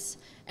clothe us,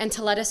 and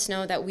to let us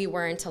know that we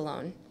weren't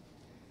alone.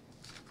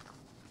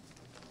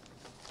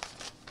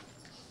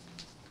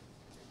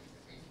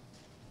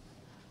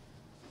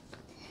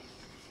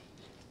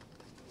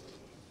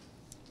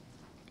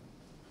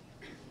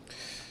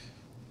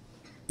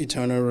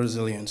 Eternal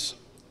resilience.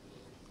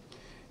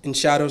 In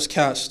shadows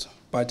cast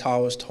by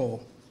towers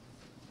tall,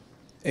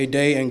 a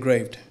day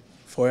engraved,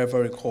 forever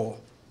recall.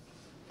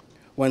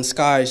 When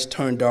skies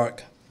turned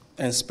dark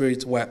and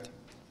spirits wept,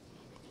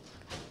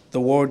 the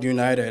world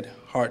united,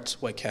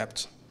 hearts were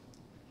kept.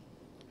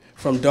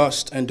 From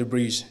dust and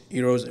debris,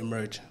 heroes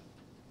emerge.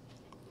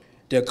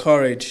 Their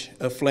courage,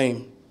 a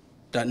flame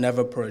that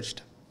never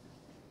purged.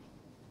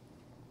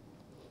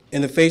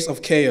 In the face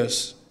of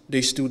chaos,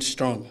 they stood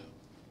strong.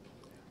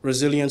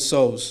 Resilient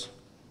souls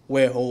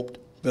where hope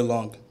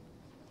belonged.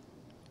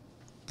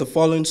 The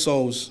fallen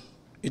souls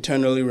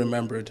eternally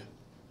remembered.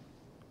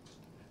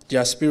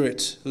 Their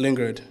spirits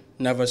lingered,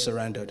 never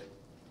surrendered.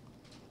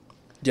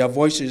 Their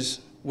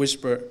voices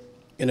whisper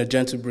in a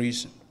gentle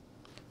breeze,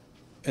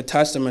 a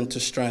testament to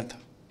strength,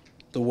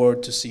 the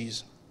word to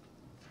seize.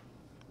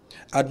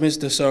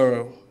 Amidst the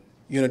sorrow,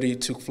 unity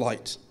took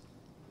flight,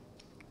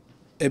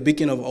 a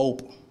beacon of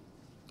hope,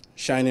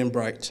 shining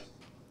bright.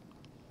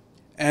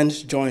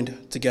 Hands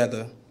joined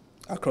together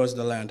across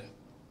the land.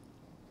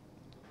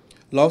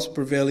 Love's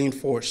prevailing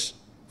force,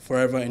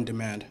 forever in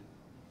demand.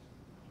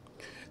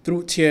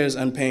 Through tears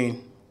and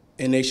pain,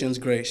 a nation's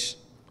grace,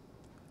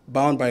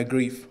 bound by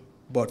grief,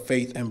 but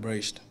faith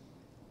embraced.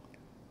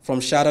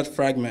 From shattered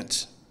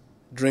fragments,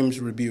 dreams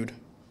rebuilt.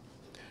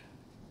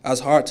 As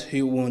heart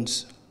healed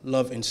wounds,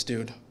 love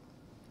instilled.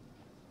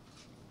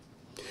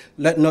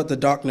 Let not the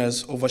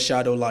darkness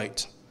overshadow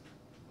light,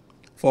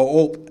 for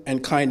hope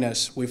and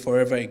kindness we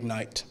forever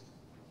ignite.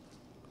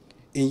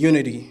 In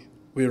unity,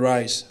 we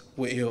rise,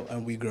 we heal,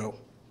 and we grow.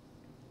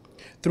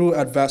 Through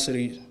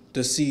adversity,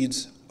 the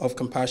seeds of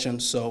compassion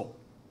sow.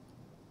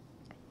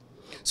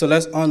 So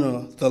let's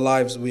honor the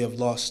lives we have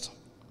lost.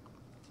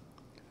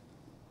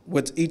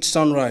 With each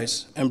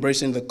sunrise,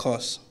 embracing the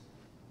cost.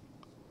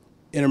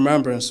 In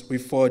remembrance, we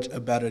forge a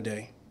better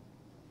day,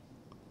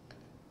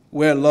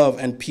 where love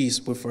and peace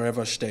will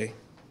forever stay.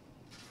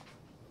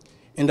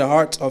 In the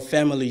hearts of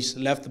families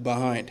left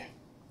behind,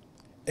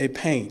 a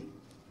pain,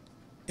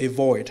 a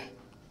void,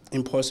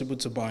 impossible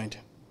to bind.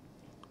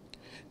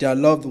 Their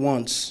loved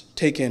ones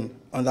taken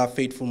on that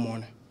fateful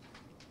morn.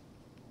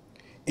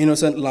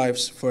 Innocent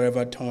lives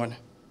forever torn.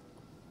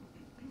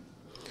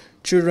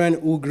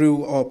 Children who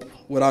grew up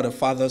without a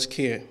father's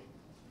care.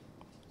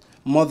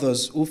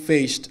 Mothers who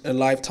faced a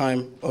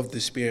lifetime of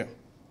despair.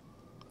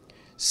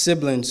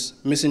 Siblings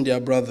missing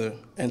their brother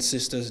and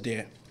sisters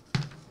dear.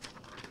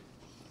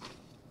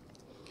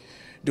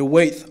 The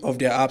weight of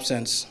their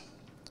absence,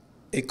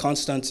 a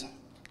constant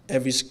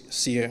every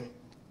year.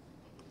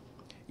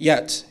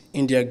 Yet,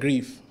 in their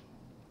grief,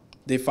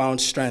 they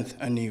found strength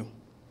anew.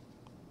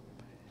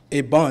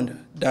 A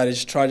bond that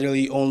is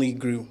tragically only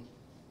grew,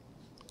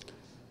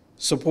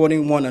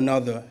 supporting one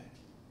another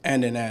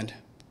hand in hand.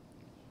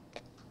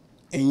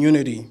 In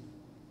unity,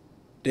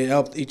 they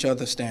helped each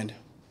other stand.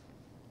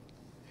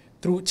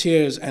 Through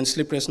tears and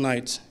sleepless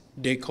nights,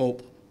 they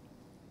cope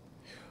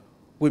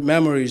with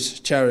memories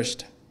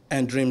cherished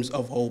and dreams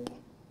of hope.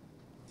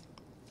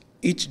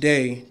 Each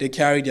day, they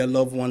carry their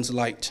loved one's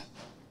light,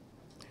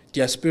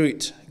 their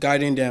spirit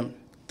guiding them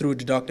through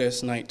the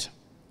darkest night.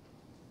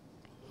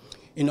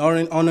 In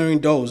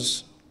honoring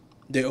those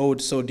they owed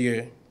so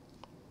dear,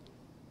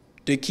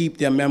 they keep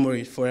their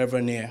memory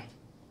forever near.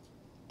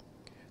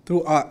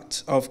 Through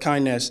acts of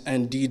kindness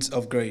and deeds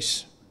of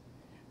grace,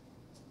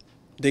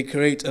 they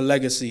create a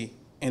legacy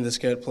in the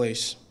scared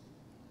place.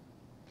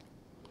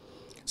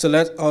 So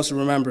let us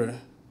remember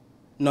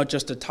not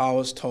just the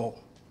towers tall,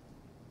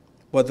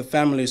 but the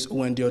families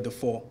who endured the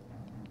fall.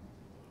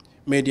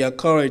 May their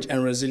courage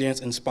and resilience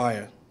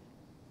inspire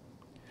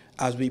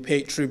as we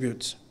pay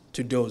tribute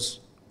to those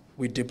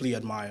we deeply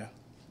admire.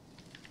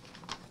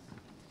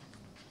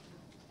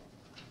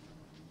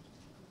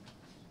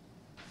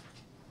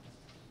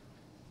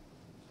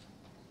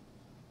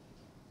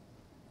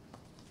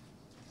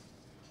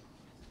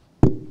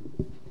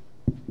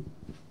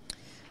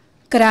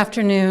 Good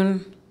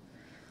afternoon.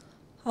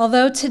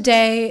 Although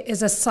today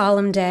is a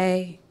solemn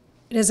day,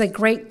 it is a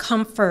great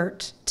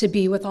comfort to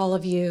be with all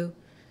of you,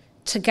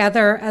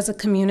 together as a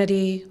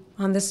community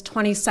on this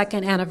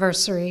 22nd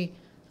anniversary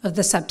of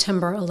the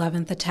September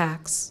 11th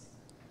attacks.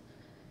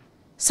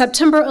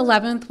 September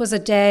 11th was a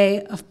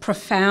day of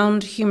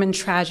profound human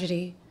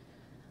tragedy,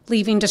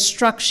 leaving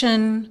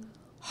destruction,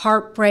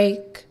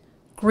 heartbreak,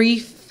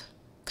 grief,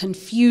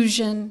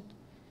 confusion,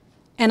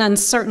 and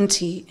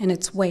uncertainty in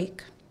its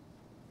wake.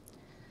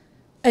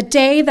 A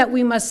day that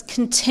we must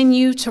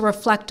continue to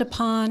reflect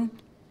upon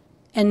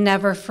and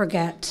never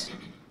forget.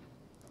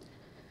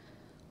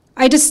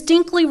 I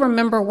distinctly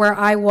remember where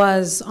I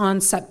was on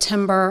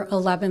September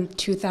 11th,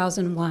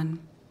 2001.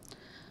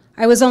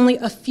 I was only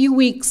a few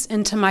weeks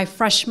into my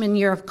freshman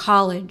year of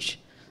college,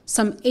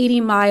 some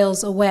 80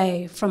 miles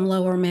away from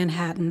Lower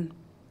Manhattan.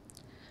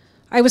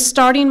 I was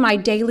starting my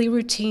daily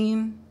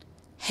routine,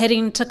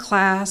 heading to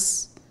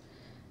class,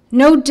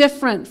 no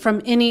different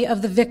from any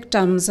of the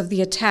victims of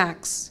the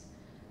attacks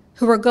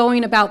who were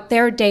going about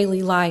their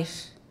daily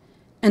life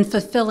and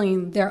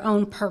fulfilling their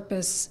own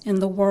purpose in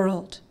the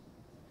world.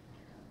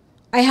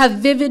 I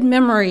have vivid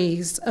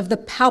memories of the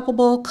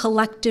palpable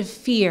collective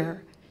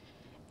fear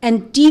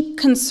and deep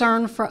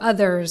concern for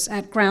others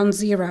at Ground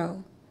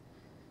Zero,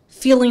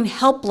 feeling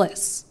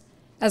helpless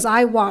as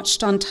I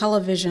watched on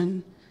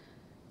television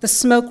the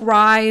smoke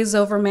rise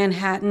over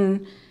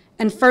Manhattan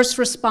and first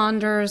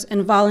responders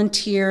and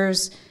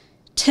volunteers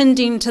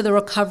tending to the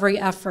recovery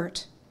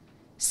effort,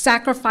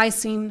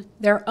 sacrificing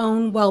their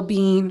own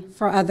well-being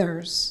for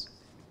others.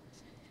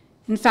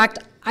 In fact,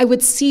 I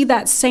would see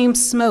that same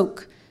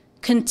smoke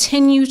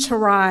continue to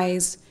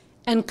rise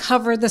and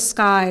cover the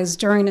skies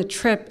during a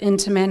trip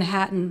into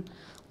Manhattan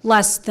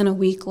less than a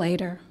week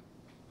later.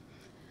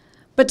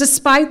 But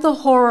despite the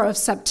horror of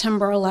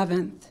September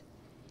 11th,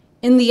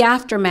 in the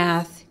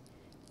aftermath,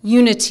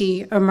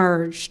 unity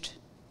emerged.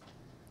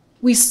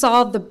 We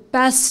saw the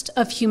best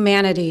of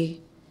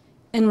humanity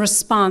in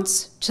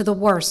response to the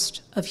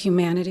worst of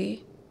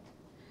humanity.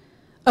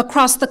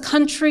 Across the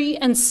country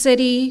and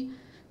city,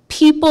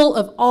 people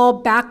of all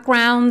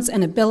backgrounds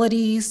and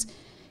abilities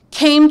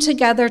came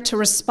together to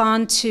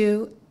respond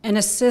to and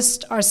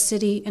assist our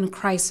city in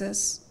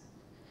crisis.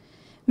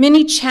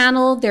 Many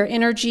channeled their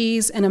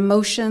energies and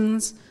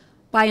emotions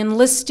by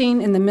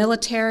enlisting in the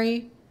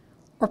military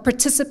or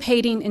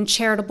participating in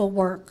charitable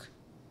work.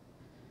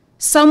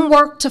 Some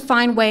worked to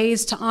find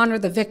ways to honor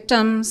the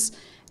victims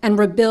and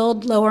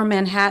rebuild Lower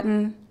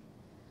Manhattan.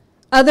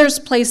 Others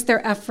placed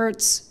their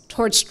efforts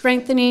towards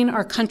strengthening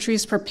our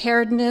country's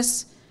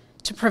preparedness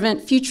to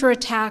prevent future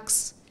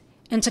attacks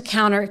and to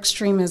counter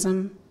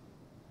extremism.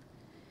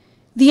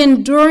 The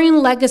enduring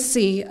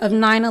legacy of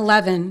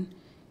 9/11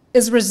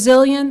 is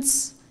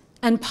resilience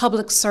and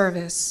public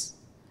service,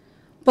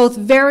 both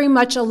very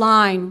much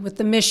aligned with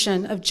the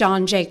mission of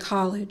John Jay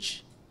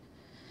College.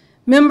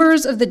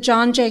 Members of the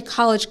John Jay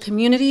College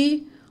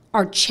community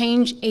are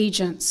change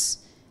agents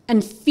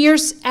and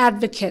fierce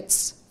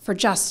advocates for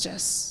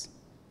justice.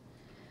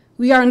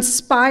 We are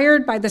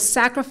inspired by the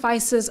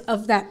sacrifices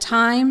of that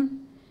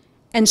time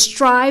and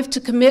strive to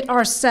commit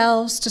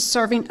ourselves to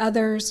serving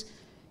others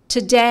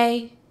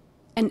today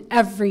and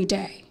every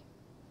day.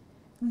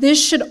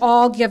 This should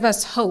all give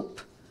us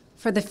hope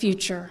for the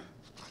future.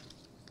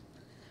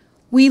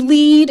 We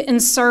lead in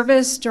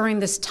service during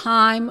this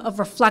time of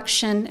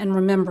reflection and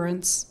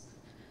remembrance,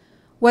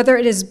 whether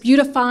it is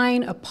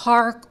beautifying a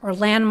park or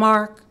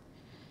landmark,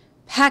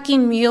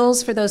 packing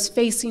meals for those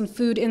facing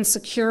food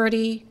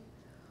insecurity,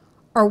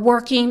 or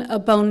working a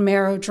bone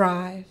marrow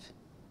drive.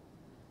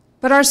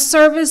 But our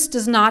service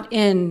does not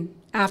end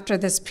after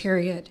this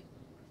period.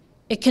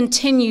 It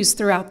continues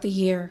throughout the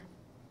year.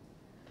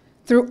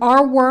 Through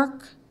our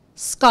work,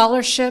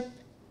 scholarship,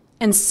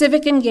 and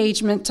civic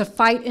engagement to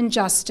fight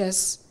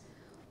injustice,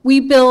 we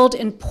build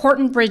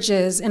important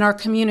bridges in our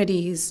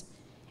communities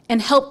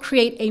and help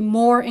create a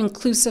more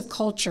inclusive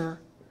culture,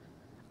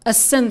 a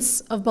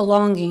sense of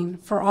belonging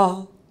for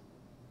all.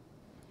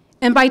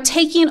 And by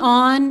taking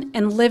on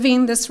and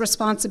living this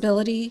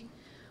responsibility,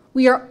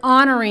 we are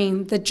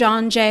honoring the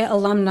John Jay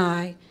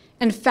alumni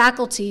and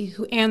faculty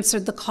who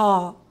answered the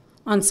call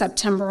on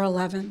September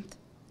 11th.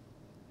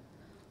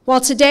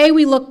 While today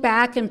we look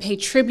back and pay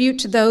tribute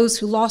to those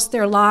who lost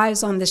their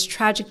lives on this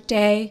tragic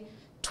day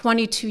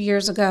 22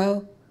 years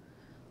ago,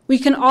 we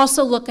can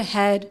also look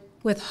ahead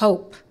with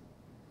hope.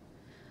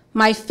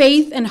 My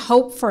faith and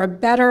hope for a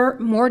better,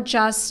 more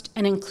just,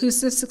 and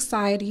inclusive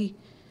society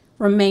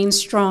remains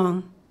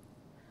strong,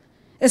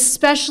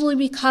 especially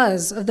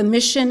because of the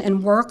mission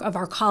and work of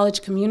our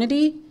college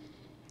community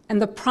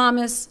and the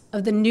promise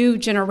of the new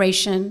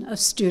generation of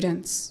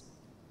students.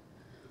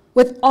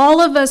 With all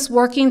of us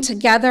working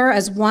together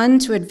as one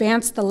to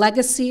advance the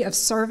legacy of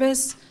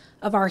service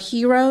of our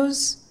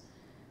heroes,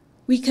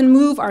 we can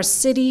move our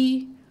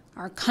city,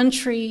 our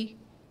country,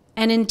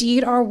 and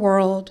indeed our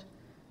world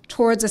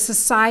towards a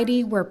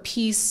society where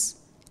peace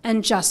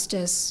and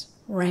justice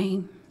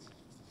reign.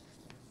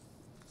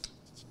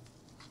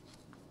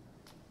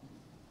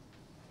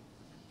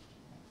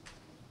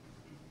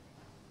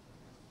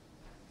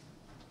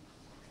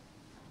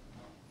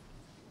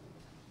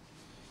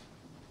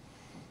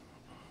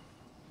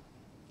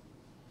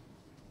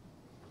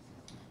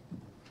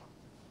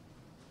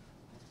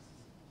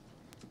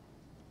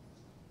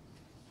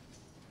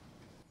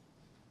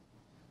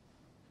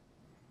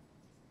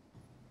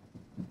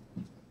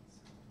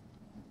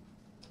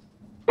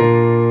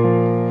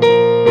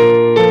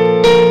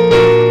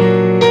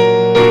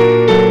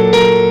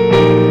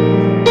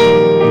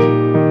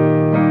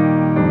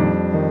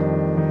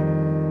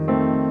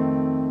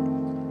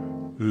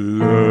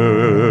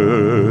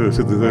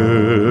 Let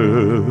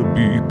there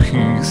be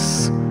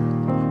peace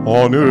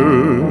on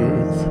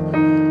earth,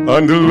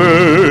 and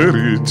let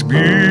it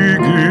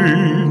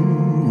begin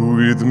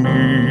with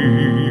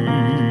me.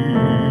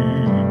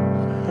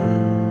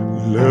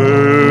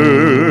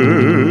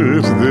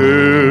 Let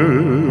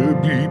there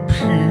be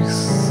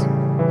peace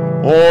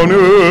on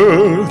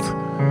earth,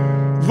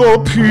 the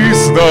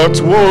peace that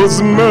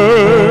was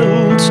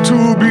meant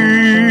to be,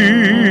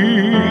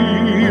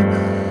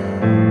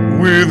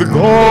 with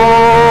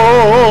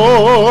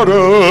God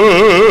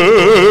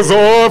as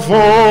our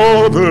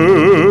Father,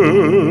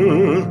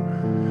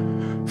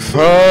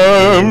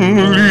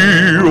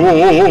 family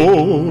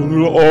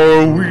all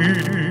are we.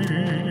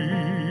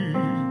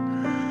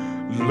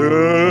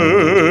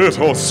 Let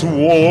us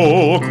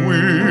walk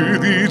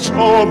with each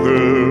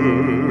other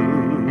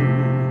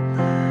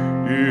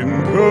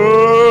in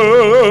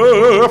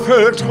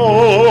perfect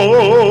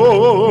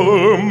harmony.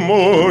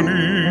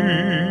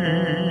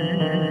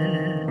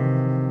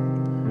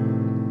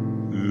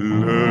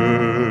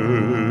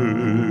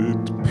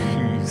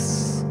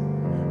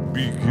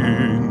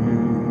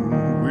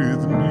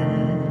 with me.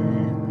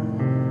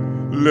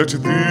 Let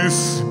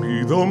this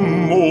be the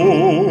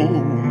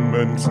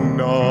moment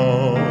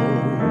now.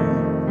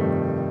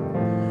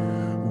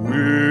 With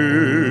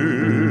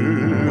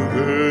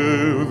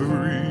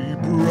every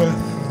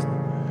breath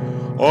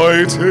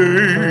I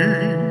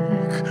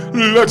take,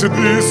 let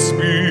this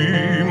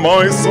be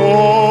my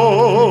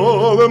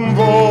solemn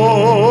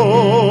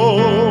vow,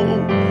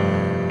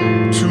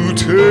 to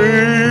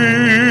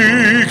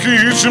take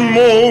each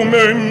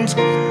moment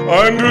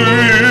and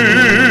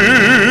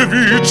live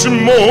each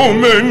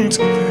moment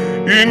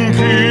in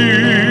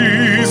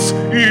peace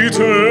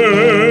eternally.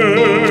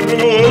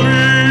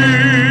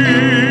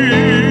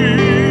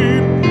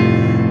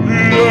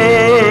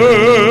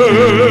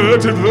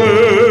 Let there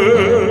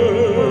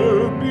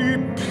be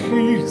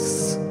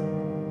peace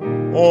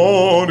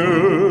on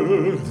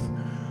earth,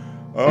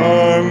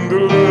 and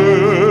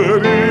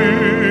let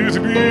it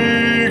begin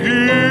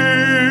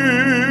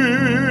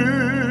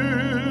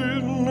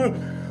with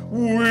me.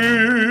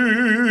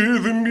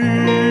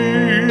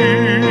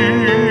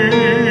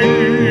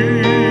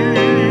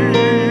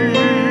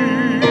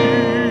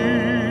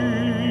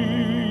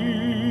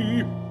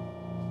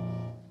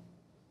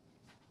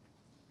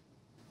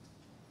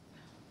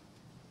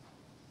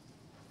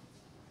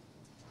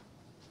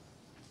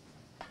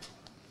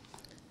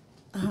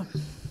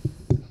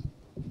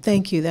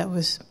 Thank you. That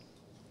was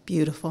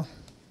beautiful.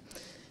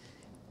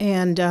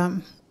 And I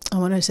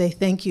want to say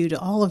thank you to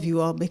all of you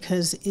all,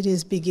 because it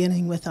is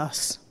beginning with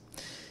us.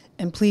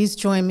 And please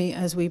join me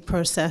as we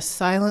process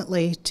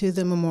silently to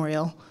the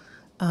memorial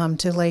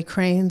to lay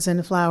cranes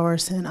and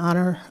flowers in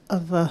honor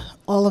of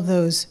all of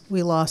those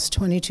we lost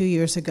 22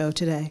 years ago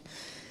today.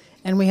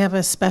 And we have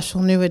a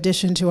special new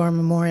addition to our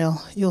memorial.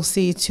 You'll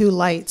see 2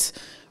 lights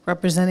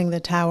representing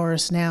the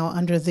towers now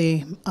under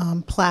the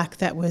plaque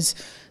that was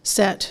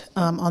set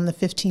on the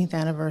 15th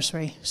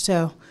anniversary.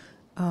 So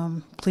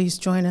please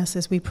join us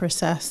as we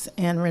process,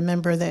 and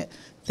remember that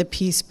the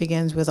peace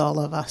begins with all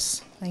of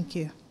us. Thank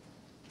you.